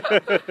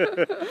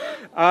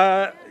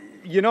 I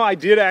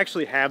did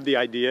actually have the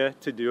idea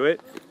to do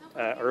it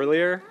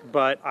earlier,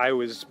 but I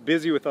was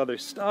busy with other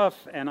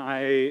stuff, and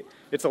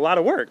it's a lot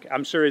of work.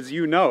 I'm sure, as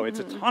you know, it's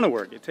a ton of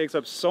work. It takes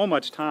up so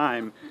much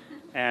time.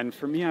 And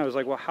for me, I was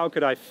like, well, how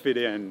could I fit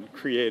in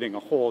creating a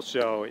whole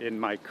show in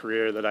my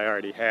career that I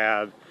already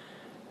have?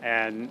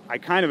 And I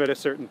kind of, at a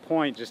certain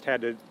point, just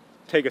had to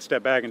take a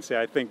step back and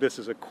say, I think this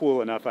is a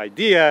cool enough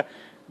idea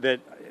that,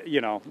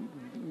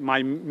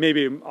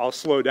 maybe I'll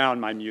slow down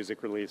my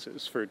music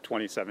releases for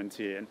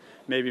 2017.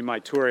 Maybe my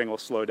touring will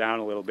slow down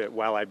a little bit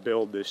while I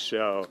build this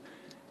show.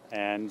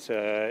 And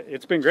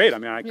it's been great. I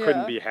mean, I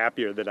couldn't be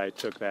happier that I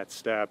took that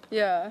step.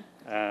 Yeah.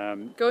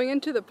 Going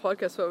into the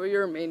podcast, what were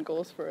your main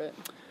goals for it?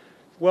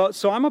 Well,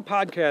 so I'm a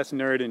podcast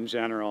nerd in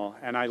general,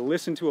 and I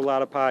listen to a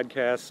lot of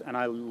podcasts, and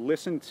I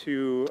listen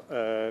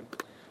to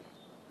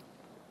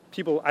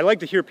people. I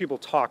like to hear people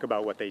talk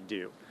about what they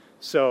do.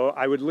 So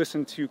I would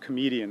listen to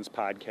comedians'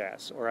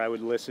 podcasts, or I would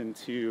listen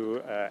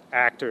to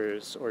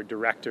actors or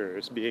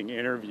directors being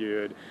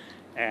interviewed,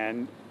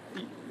 and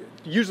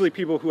usually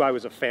people who I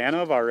was a fan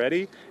of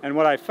already. And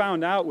what I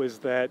found out was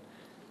that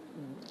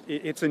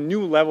it's a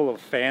new level of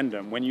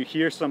fandom when you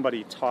hear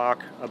somebody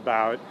talk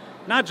about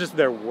not just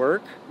their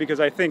work,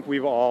 because I think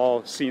we've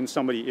all seen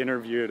somebody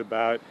interviewed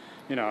about,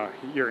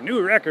 your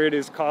new record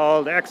is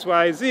called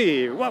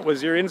XYZ. What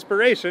was your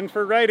inspiration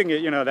for writing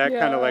it? That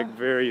kind of like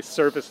very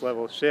surface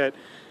level shit.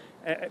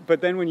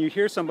 But then when you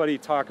hear somebody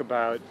talk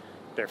about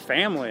their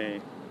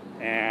family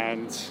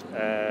and,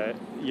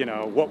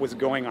 what was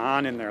going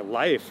on in their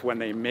life when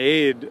they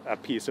made a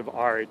piece of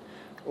art,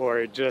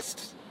 or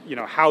just,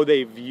 how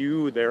they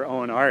view their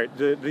own art,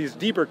 these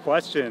deeper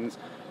questions,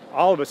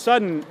 all of a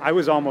sudden, I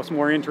was almost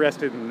more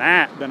interested in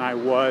that than I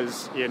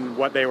was in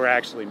what they were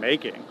actually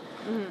making.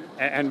 Mm-hmm.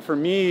 And for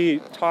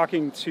me,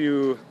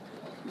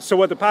 so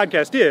what the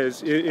podcast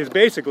is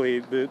basically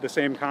the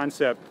same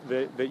concept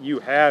that you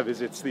have,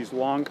 is it's these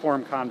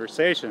long-form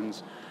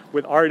conversations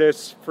with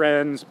artists,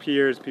 friends,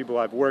 peers, people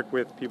I've worked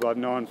with, people I've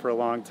known for a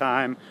long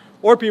time,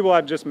 or people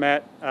I've just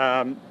met,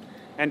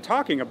 and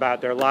talking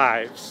about their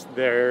lives,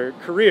 their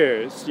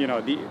careers,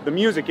 the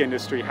music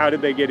industry, how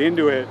did they get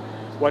into it,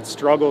 what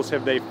struggles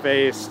have they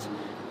faced?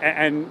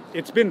 And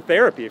it's been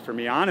therapy for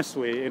me,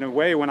 honestly. In a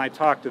way, when I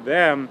talk to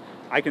them,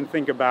 I can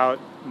think about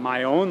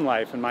my own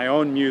life and my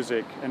own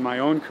music and my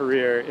own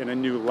career in a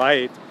new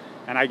light,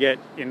 and I get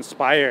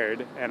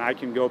inspired, and I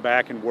can go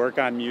back and work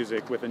on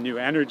music with a new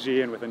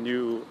energy and with a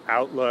new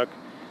outlook.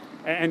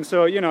 And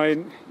so,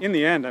 in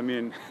the end, I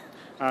mean,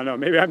 I don't know,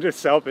 maybe I'm just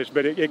selfish,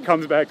 but it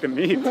comes back to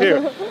me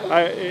too.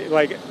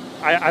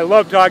 I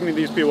love talking to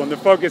these people, and the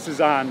focus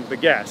is on the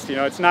guest.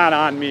 It's not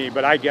on me,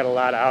 but I get a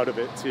lot out of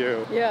it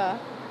too. Yeah.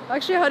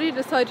 Actually, how do you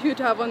decide who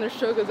to have on their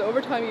show? Because over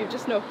time, you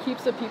just know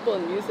heaps of people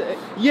in music.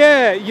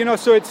 Yeah,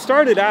 so it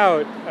started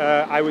out,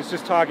 I was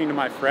just talking to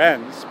my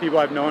friends, people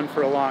I've known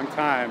for a long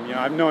time.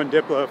 I've known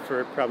Diplo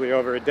for probably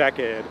over a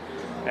decade,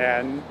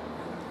 and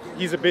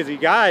he's a busy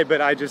guy,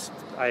 but I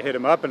hit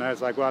him up and I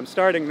was like, well, I'm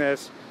starting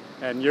this,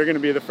 and you're going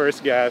to be the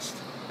first guest,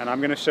 and I'm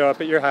going to show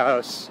up at your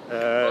house.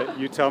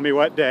 You tell me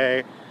what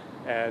day,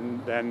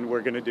 and then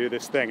we're going to do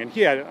this thing. And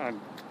he had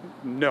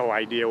no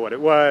idea what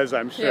it was,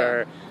 I'm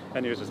sure. Yeah.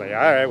 And he was just like, all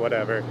right,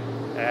 whatever.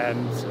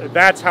 And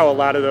that's how a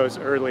lot of those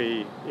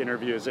early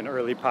interviews and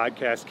early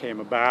podcasts came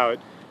about.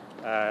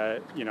 I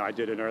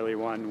did an early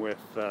one with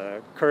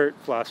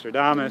Kurt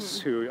Flosstradamus,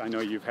 who I know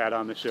you've had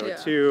on the show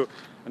too.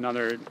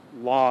 Another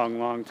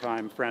long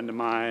time friend of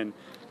mine.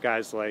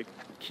 Guys like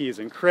Keys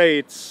and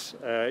Crates,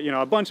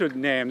 a bunch of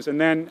names. And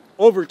then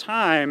over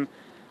time,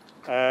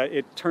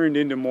 it turned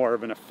into more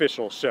of an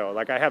official show.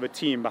 Like, I have a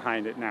team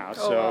behind it now.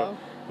 So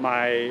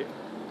wow.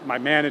 My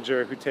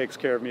manager, who takes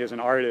care of me as an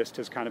artist,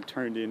 has kind of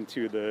turned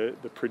into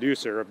the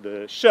producer of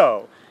the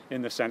show,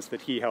 in the sense that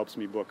he helps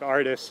me book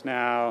artists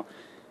now,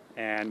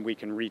 and we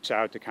can reach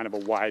out to kind of a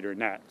wider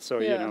net. So,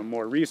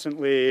 more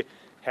recently,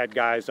 had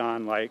guys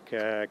on like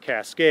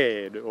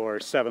Cascade or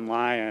Seven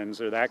Lions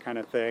or that kind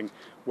of thing,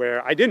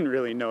 where I didn't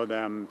really know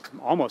them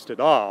almost at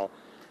all.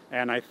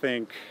 And I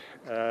think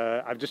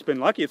I've just been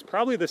lucky. It's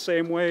probably the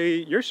same way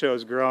your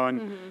show's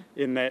grown,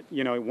 in that,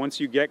 you know, once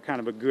you get kind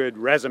of a good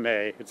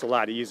resume, it's a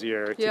lot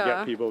easier to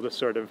get people to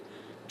sort of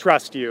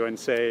trust you and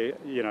say,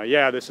 you know,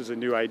 yeah, this is a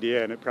new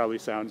idea and it probably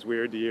sounds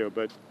weird to you,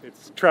 but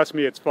trust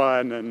me, it's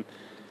fun, and,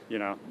 you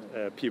know,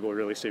 people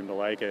really seem to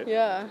like it.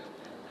 Yeah.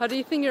 How do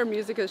you think your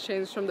music has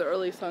changed from the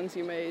early songs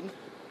you made?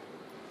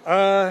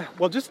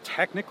 Well, just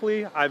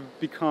technically, I've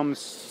become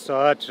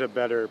such a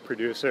better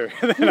producer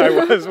than I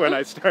was when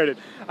I started.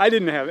 I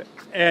didn't have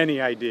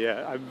any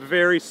idea. I'm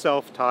very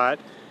self-taught.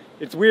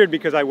 It's weird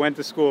because I went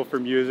to school for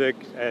music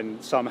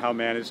and somehow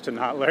managed to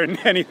not learn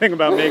anything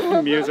about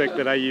making music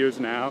that I use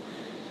now,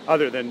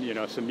 other than, you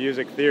know, some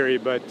music theory.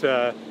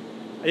 But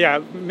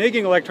yeah,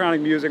 making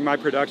electronic music, my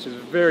production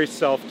is very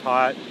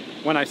self-taught.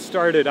 When I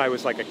started, I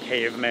was like a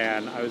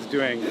caveman. I was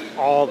doing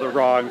all the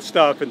wrong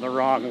stuff in the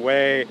wrong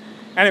way.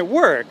 And it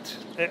worked,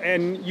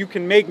 and you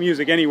can make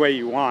music any way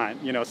you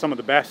want. You know, some of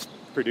the best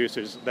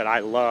producers that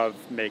I love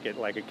make it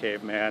like a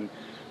caveman.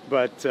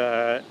 But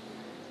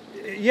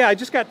yeah, I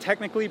just got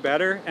technically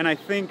better, and I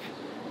think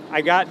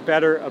I got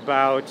better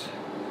about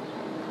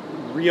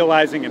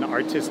realizing an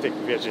artistic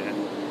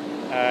vision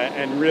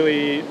and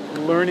really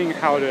learning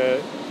how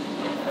to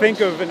think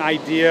of an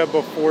idea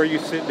before you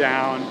sit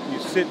down. You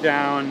sit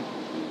down.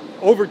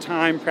 Over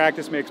time,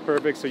 practice makes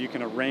perfect, so you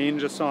can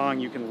arrange a song,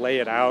 you can lay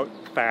it out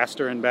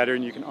faster and better,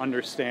 and you can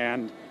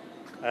understand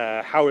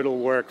how it'll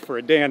work for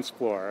a dance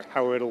floor,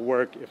 how it'll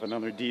work if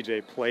another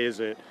DJ plays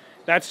it.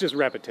 That's just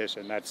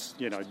repetition. That's,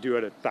 you know, do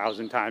it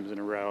 1,000 times in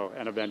a row,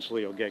 and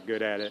eventually you'll get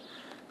good at it.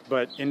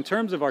 But in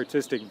terms of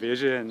artistic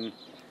vision,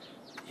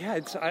 yeah,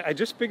 I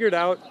just figured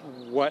out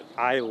what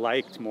I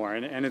liked more,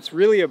 and it's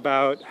really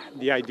about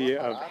the idea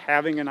of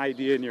having an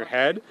idea in your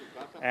head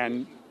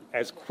and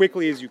as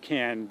quickly as you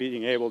can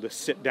being able to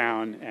sit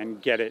down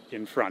and get it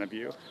in front of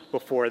you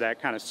before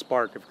that kind of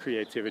spark of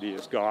creativity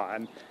is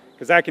gone.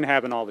 Because that can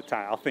happen all the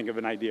time. I'll think of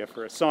an idea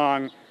for a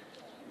song.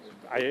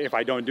 If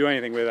I don't do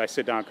anything with it, I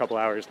sit down a couple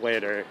hours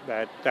later,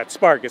 that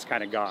spark is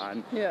kind of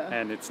gone,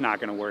 and it's not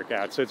going to work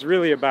out. So it's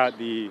really about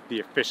the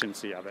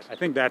efficiency of it. I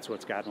think that's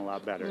what's gotten a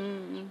lot better.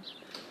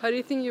 How do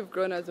you think you've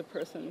grown as a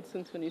person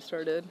since when you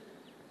started?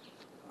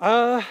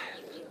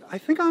 I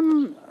think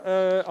I'm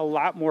a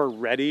lot more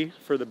ready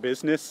for the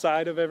business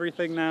side of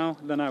everything now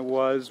than I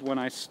was when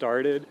I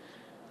started.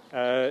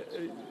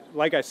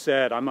 Like I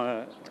said,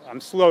 I'm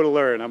slow to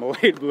learn. I'm a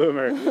late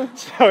bloomer.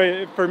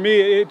 So for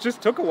me, it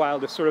just took a while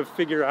to sort of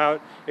figure out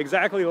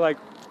exactly like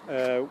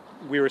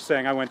we were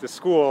saying. I went to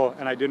school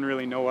and I didn't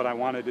really know what I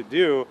wanted to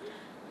do.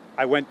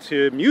 I went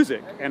to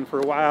music, and for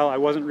a while I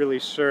wasn't really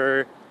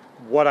sure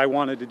what I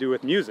wanted to do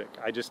with music.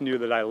 I just knew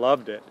that I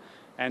loved it.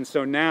 And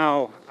so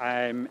now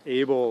I'm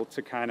able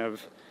to kind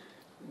of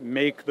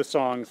make the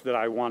songs that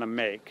I want to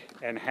make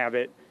and have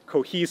it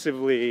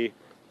cohesively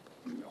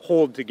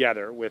hold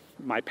together with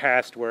my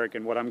past work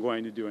and what I'm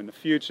going to do in the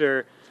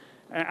future.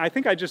 And I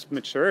think I just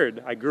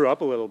matured. I grew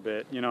up a little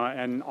bit, you know,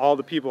 and all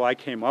the people I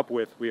came up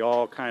with, we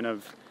all kind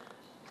of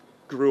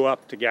grew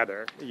up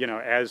together, you know,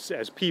 as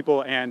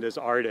people and as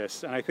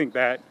artists. And I think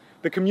that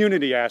the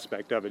community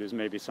aspect of it is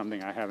maybe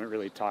something I haven't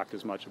really talked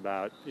as much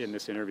about in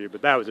this interview,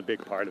 but that was a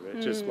big part of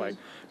it. Just like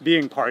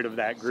being part of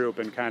that group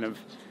and kind of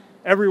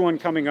everyone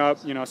coming up,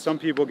 you know, some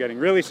people getting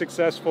really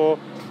successful,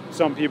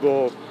 some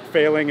people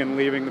failing and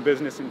leaving the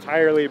business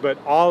entirely, but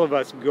all of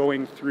us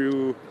going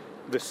through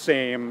the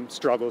same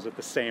struggles at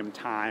the same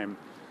time.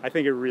 I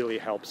think it really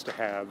helps to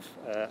have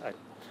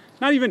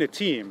not even a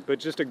team, but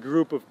just a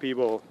group of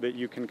people that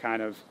you can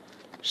kind of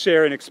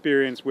share an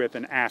experience with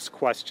and ask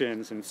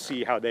questions and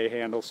see how they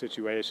handle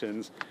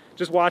situations.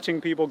 Just watching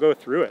people go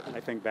through it,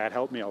 I think that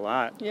helped me a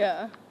lot.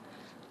 Yeah.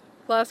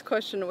 Last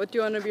question, what do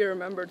you want to be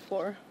remembered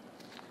for?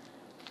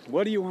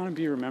 What do you want to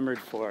be remembered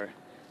for?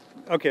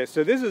 Okay,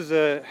 so this is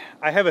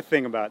I have a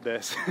thing about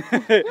this.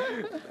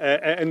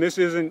 And this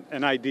isn't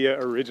an idea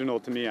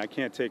original to me. I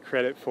can't take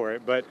credit for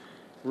it. But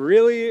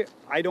really,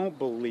 I don't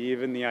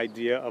believe in the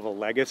idea of a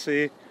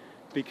legacy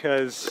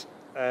because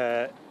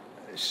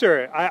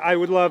sure, I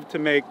would love to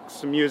make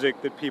some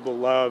music that people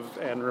love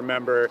and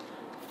remember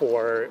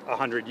for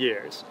 100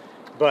 years.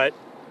 But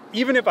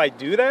even if I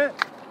do that,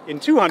 in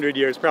 200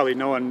 years, probably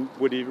no one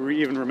would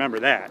even remember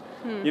that.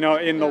 You know,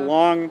 in the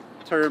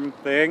long-term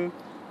thing,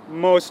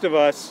 most of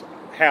us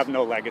have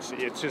no legacy.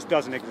 It just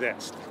doesn't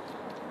exist.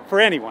 For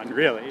anyone,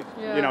 really.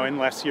 You know,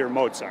 unless you're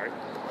Mozart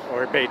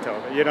or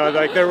Beethoven. You know,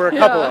 like there were a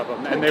couple of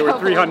them, and they were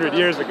 300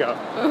 years ago.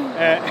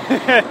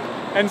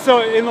 And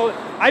so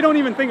I don't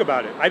even think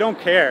about it. I don't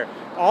care.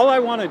 All I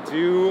want to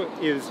do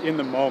is in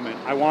the moment.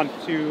 I want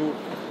to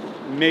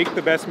make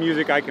the best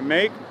music I can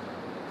make.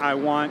 I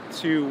want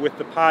to, with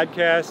the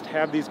podcast,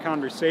 have these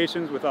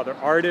conversations with other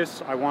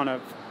artists. I want to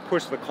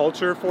push the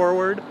culture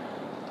forward.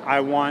 All I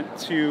want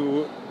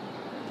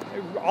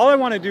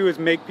to do is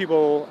make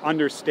people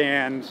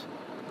understand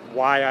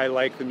why I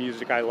like the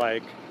music I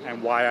like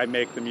and why I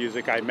make the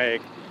music I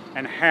make.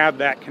 and have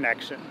that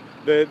connection.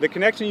 The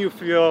connection you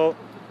feel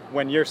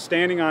when you're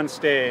standing on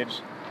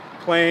stage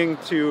playing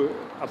to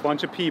a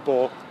bunch of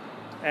people,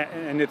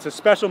 and it's a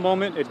special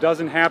moment. It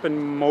doesn't happen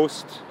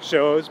most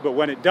shows, but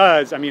when it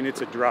does, I mean,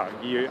 it's a drug.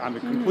 I'm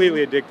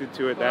completely addicted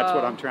to it. That's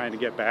what I'm trying to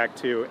get back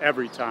to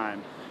every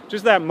time.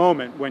 Just that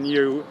moment when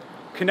you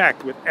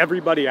connect with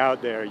everybody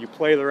out there. You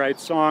play the right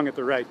song at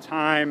the right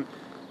time,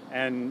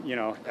 and you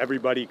know,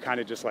 everybody kind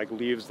of just like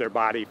leaves their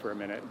body for a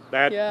minute.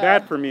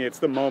 That for me, it's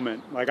the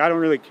moment. Like, I don't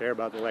really care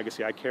about the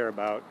legacy. I care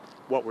about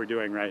what we're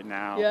doing right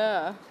now.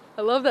 Yeah,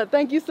 I love that.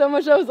 Thank you so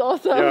much. That was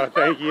awesome. Yeah,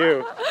 thank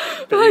you.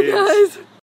 Bye, guys.